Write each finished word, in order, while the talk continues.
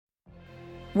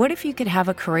What if you could have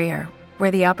a career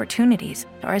where the opportunities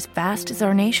are as vast as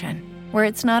our nation, where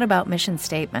it's not about mission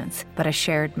statements, but a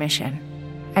shared mission?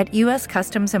 At U.S.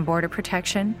 Customs and Border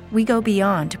Protection, we go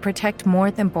beyond to protect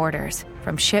more than borders.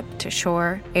 From ship to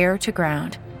shore, air to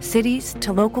ground, cities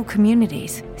to local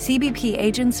communities, CBP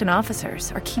agents and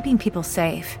officers are keeping people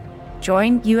safe.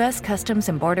 Join U.S. Customs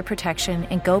and Border Protection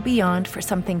and go beyond for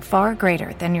something far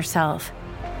greater than yourself.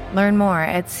 Learn more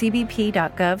at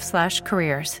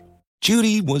cbp.gov/careers.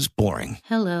 Judy was boring.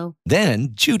 Hello. Then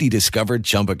Judy discovered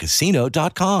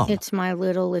ChumbaCasino.com. It's my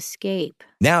little escape.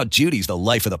 Now Judy's the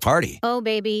life of the party. Oh,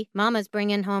 baby, mama's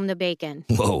bringing home the bacon.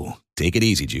 Whoa, take it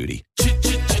easy, Judy.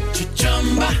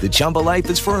 The Chumba life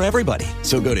is for everybody.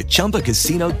 So go to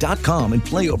ChumbaCasino.com and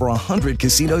play over 100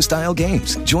 casino-style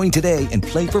games. Join today and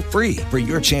play for free for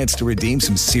your chance to redeem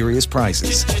some serious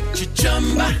prizes.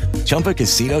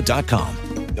 ChumbaCasino.com.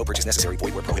 No purchase necessary.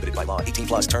 Void where prohibited by law. 18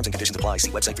 plus terms and conditions apply.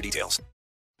 See website for details.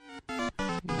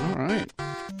 All right.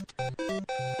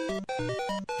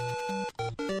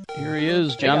 Here he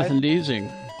is, Jonathan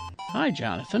Deasing. Hi,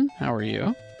 Jonathan. How are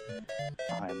you?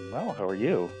 I'm well. How are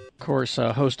you? Of course,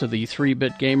 host of the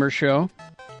 3-Bit Gamer Show.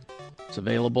 It's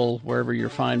available wherever your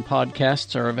fine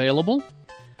podcasts are available.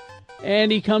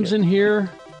 And he comes in here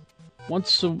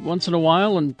once in a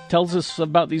while and tells us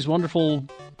about these wonderful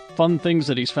fun things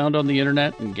that he's found on the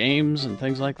internet and games and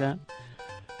things like that.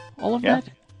 All of that.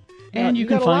 And you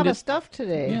can got find a lot it of stuff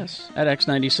today. Yes, at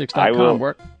x96.com.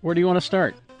 Where do you want to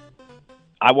start?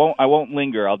 I won't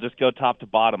linger. I'll just go top to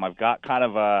bottom. I've got kind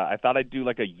of I thought I'd do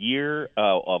like a year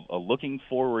of a looking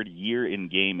forward year in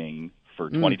gaming for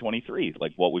 2023,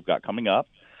 like what we've got coming up.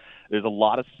 There's a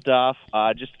lot of stuff.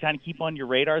 Just to kind of keep on your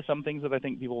radar, some things that I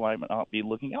think people might not be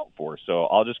looking out for. So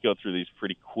I'll just go through these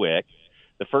pretty quick.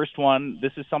 The first one,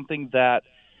 this is something that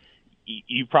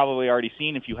you've probably already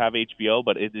seen if you have HBO,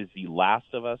 but it is the Last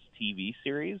of Us TV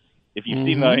series. If you've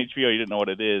seen it on HBO, you didn't know what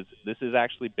it is. This is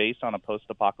actually based on a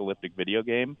post-apocalyptic video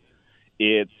game.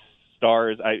 It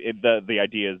stars the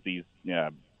idea is these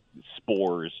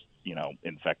spores,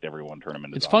 infect everyone, turn them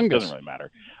into zombies. Fungus. It doesn't really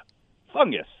matter.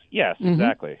 Fungus, yes,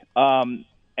 exactly. And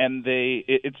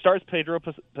it stars Pedro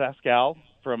Pascal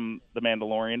from The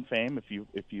Mandalorian fame,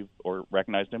 if you or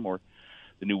recognized him, or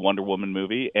the new Wonder Woman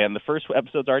movie. And the first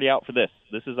episode's already out for this.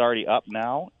 This is already up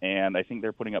now, and I think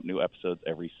they're putting up new episodes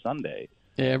every Sunday.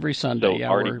 Yeah, every Sunday.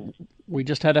 So we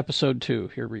just had episode 2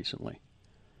 here recently.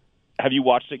 Have you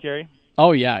watched it, Gary?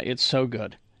 Oh, yeah, it's so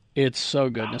good. It's so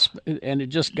good. And it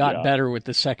just got better with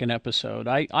the second episode.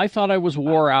 I thought I was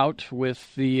wore out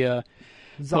with the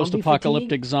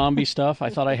post-apocalyptic zombie stuff. I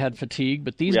thought I had fatigue,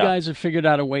 but these guys have figured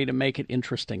out a way to make it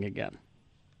interesting again.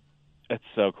 It's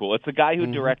so cool. It's the guy who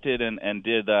directed and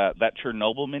did that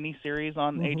Chernobyl miniseries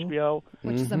on HBO.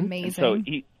 Which is amazing. And so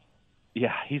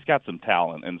he's got some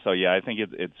talent. And so, I think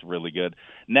it's really good.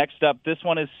 Next up, this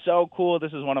one is so cool.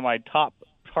 This is one of my top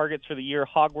targets for the year,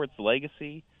 Hogwarts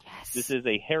Legacy. Yes. This is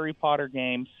a Harry Potter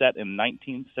game set in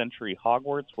 19th century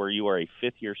Hogwarts where you are a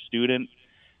fifth-year student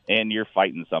and you're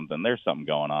fighting something. There's something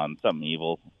going on, something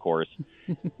evil, of course.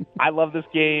 I love this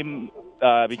game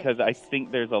because I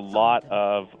think there's a lot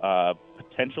of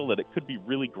potential that it could be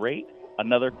really great.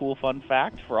 Another cool fun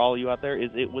fact for all of you out there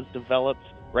is it was developed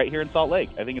right here in Salt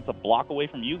Lake. I think it's a block away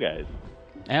from you guys.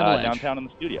 Avalanche. Downtown in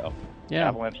the studio. Yeah.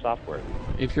 Avalanche Software.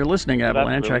 If you're listening,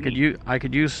 Avalanche, really I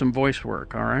could use some voice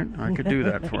work, all right? I could do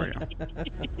that for you.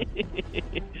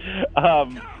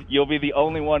 You'll be the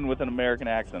only one with an American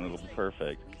accent. It'll be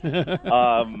perfect.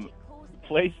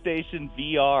 PlayStation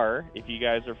VR, if you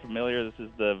guys are familiar, this is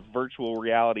the virtual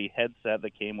reality headset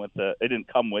that came with it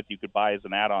didn't come with, you could buy as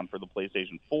an add-on for the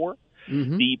PlayStation 4.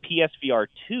 The PSVR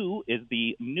 2 is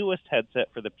the newest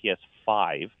headset for the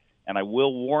PS5. And I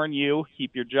will warn you,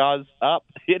 keep your jaws up.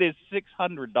 It is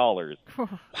 $600.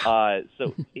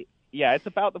 It's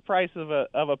about the price of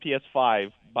a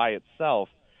PS5 by itself.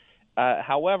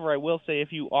 However, I will say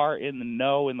if you are in the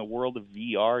know in the world of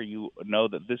VR, you know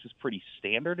that this is pretty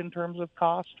standard in terms of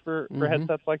cost for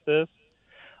headsets like this.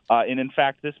 And in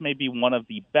fact, this may be one of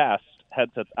the best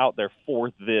headsets out there for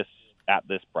this at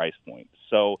this price point.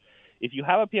 So if you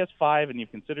have a PS5 and you've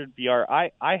considered VR,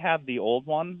 I have the old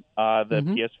one,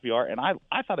 the PSVR, and I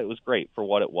thought it was great for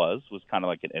what it was kind of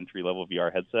like an entry-level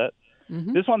VR headset.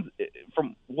 This one's,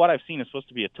 from what I've seen, is supposed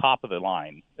to be a top of the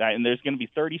line. And there's going to be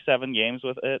 37 games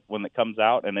with it when it comes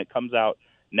out, and it comes out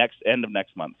end of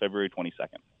next month, February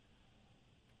 22nd.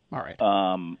 All right.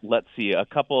 Let's see.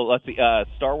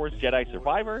 Star Wars Jedi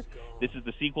Survivor. This is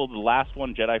the sequel to the last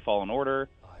one, Jedi Fallen Order.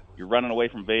 You're running away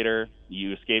from Vader.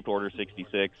 You escaped Order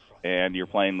 66, and you're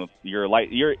playing with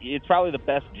it's probably the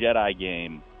best Jedi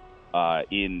game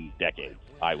in decades,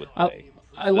 I would say.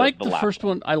 I liked the first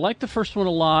one. I liked the first one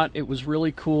a lot. It was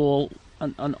really cool.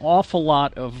 An awful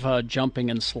lot of jumping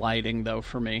and sliding, though,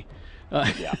 for me.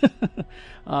 Yeah.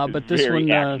 But this very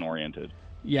one, action oriented.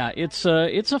 Yeah, it's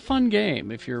a fun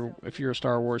game. If you're a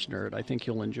Star Wars nerd, I think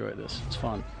you'll enjoy this. It's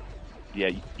fun.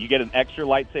 Yeah, you get an extra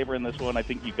lightsaber in this one. I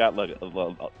think you got like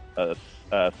one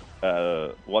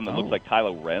that looks like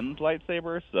Kylo Ren's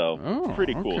lightsaber. So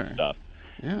pretty cool stuff.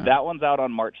 Yeah. That one's out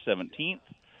on March 17th.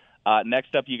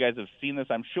 Next up, you guys have seen this,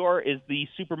 I'm sure, is the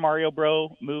Super Mario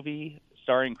Bros. Movie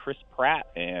starring Chris Pratt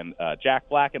and Jack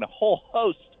Black and a whole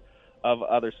host of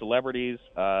other celebrities,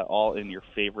 all in your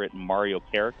favorite Mario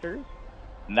characters.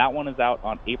 And that one is out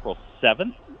on April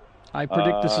 7th. I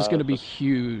predict this is going to be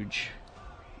huge.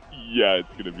 Yeah, it's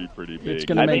going to be pretty big. It's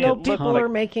going to make a ton people are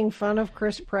making fun of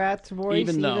Chris Pratt's voice,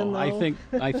 even though I think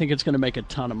it's going to make a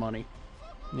ton of money.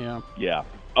 Yeah. Yeah.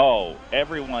 Oh,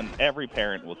 every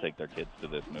parent will take their kids to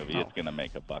this movie. It's going to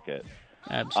make a bucket.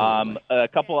 Absolutely. A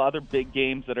couple of other big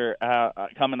games that are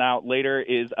coming out later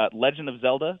is Legend of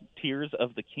Zelda: Tears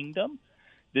of the Kingdom.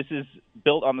 This is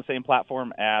built on the same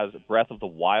platform as Breath of the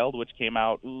Wild, which came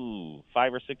out 5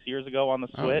 or 6 years ago on the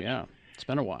Switch. Oh, yeah. It's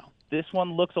been a while. This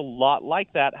one looks a lot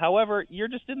like that. However, you're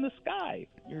just in the sky.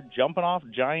 You're jumping off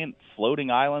giant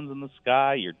floating islands in the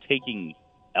sky. You're taking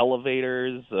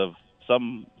elevators of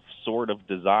some sort of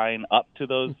design up to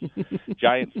those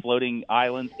giant floating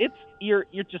islands. You're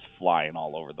just flying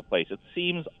all over the place. It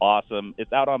seems awesome.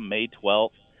 It's out on May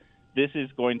 12th. This is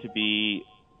going to be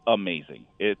amazing.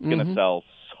 It's going to sell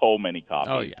so many copies.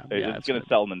 Oh, yeah. It's going to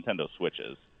sell Nintendo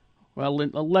Switches. Well,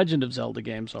 Legend of Zelda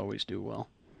games always do well.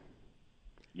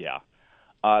 Yeah.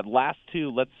 Last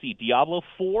two, let's see. Diablo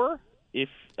 4. If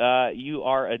you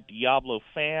are a Diablo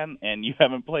fan and you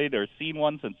haven't played or seen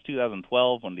one since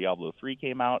 2012 when Diablo 3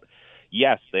 came out,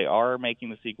 yes, they are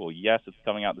making the sequel. Yes, it's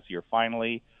coming out this year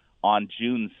finally on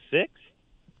June 6th.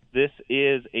 This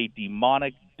is a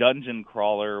demonic dungeon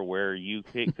crawler where you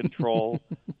take control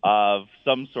of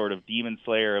some sort of demon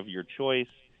slayer of your choice,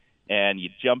 and you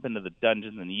jump into the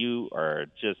dungeons and you are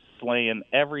just slaying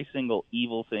every single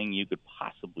evil thing you could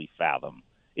possibly fathom.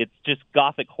 It's just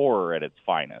gothic horror at its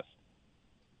finest.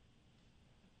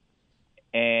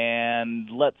 And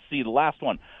let's see, the last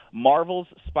one, Marvel's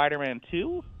Spider-Man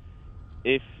 2.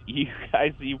 If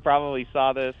you probably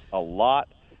saw this a lot.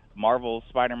 Marvel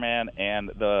Spider-Man and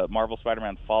the Marvel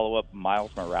Spider-Man follow-up,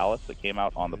 Miles Morales, that came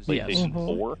out on the PlayStation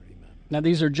 4. Now,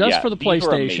 these are just for the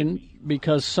PlayStation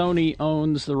because Sony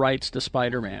owns the rights to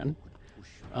Spider-Man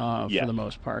for the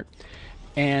most part.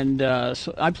 And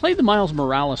so I played the Miles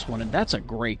Morales one, and that's a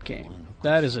great game.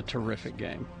 That is a terrific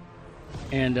game.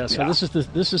 And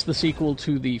this is the sequel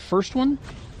to the first one,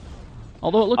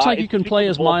 although it looks like you can play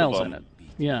as Miles in it.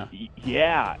 Yeah.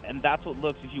 Yeah, and that's what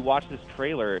looks, if you watch this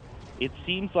trailer, it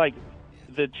seems like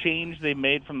the change they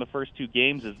made from the first two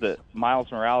games is that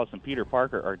Miles Morales and Peter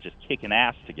Parker are just kicking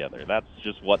ass together. That's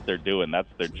just what they're doing. That's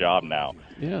their job now.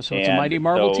 Yeah, so it's a mighty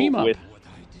Marvel team-up.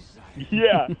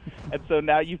 Yeah, and so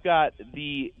now you've got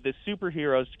the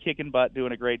superheroes kicking butt,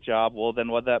 doing a great job. Well, then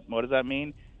what does that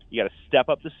mean? You got to step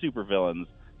up the supervillains.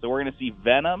 So we're going to see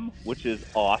Venom, which is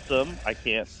awesome. I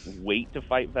can't wait to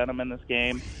fight Venom in this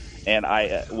game. And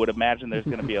I would imagine there's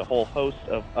going to be a whole host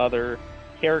of other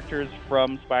characters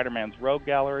from Spider-Man's Rogue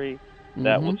Gallery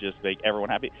that will just make everyone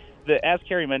happy. As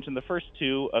Carrie mentioned, the first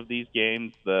two of these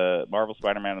games, the Marvel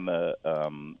Spider-Man and the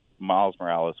Miles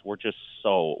Morales, were just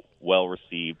so well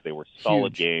received. They were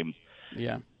solid games.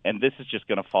 Yeah. And this is just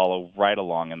going to follow right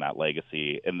along in that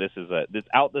legacy. And this is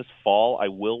out this fall. I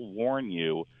will warn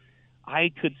you,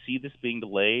 I could see this being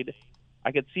delayed.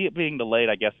 I could see it being delayed,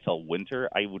 I guess, till winter.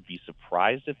 I would be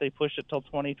surprised if they push it till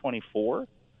 2024.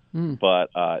 But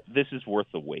this is worth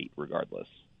the wait, regardless.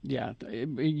 Yeah.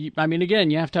 I mean,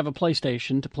 again, you have to have a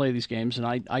PlayStation to play these games, and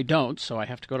I don't, so I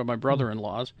have to go to my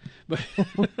brother-in-law's. But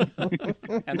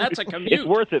and that's a commute. It's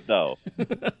worth it, though.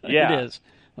 Yeah. It is.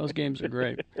 Those games are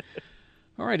great.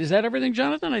 All right, is that everything,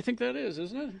 Jonathan? I think that is,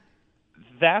 isn't it?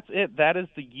 That's it. That is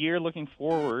the year looking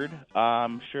forward.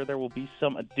 I'm sure there will be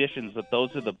some additions, but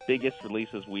those are the biggest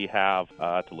releases we have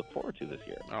to look forward to this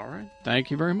year. All right.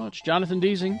 Thank you very much. Jonathan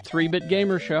Deasing, 3-Bit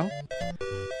Gamer Show.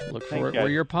 Look for it where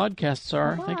your podcasts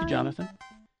are. Bye. Thank you, Jonathan.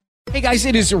 Hey, guys,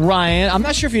 it is Ryan. I'm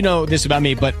not sure if you know this about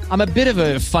me, but I'm a bit of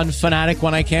a fun fanatic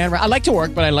when I can. I like to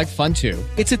work, but I like fun, too.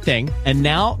 It's a thing. And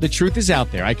now the truth is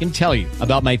out there. I can tell you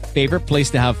about my favorite place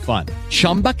to have fun.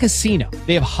 Chumba Casino.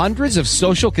 They have hundreds of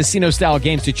social casino-style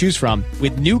games to choose from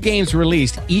with new games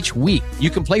released each week.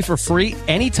 You can play for free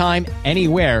anytime,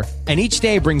 anywhere. And each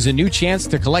day brings a new chance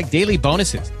to collect daily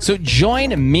bonuses. So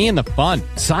join me in the fun.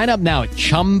 Sign up now at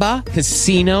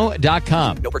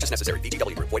ChumbaCasino.com. No purchase necessary.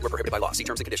 VGW. Void where prohibited by law. See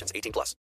terms and conditions. 18+.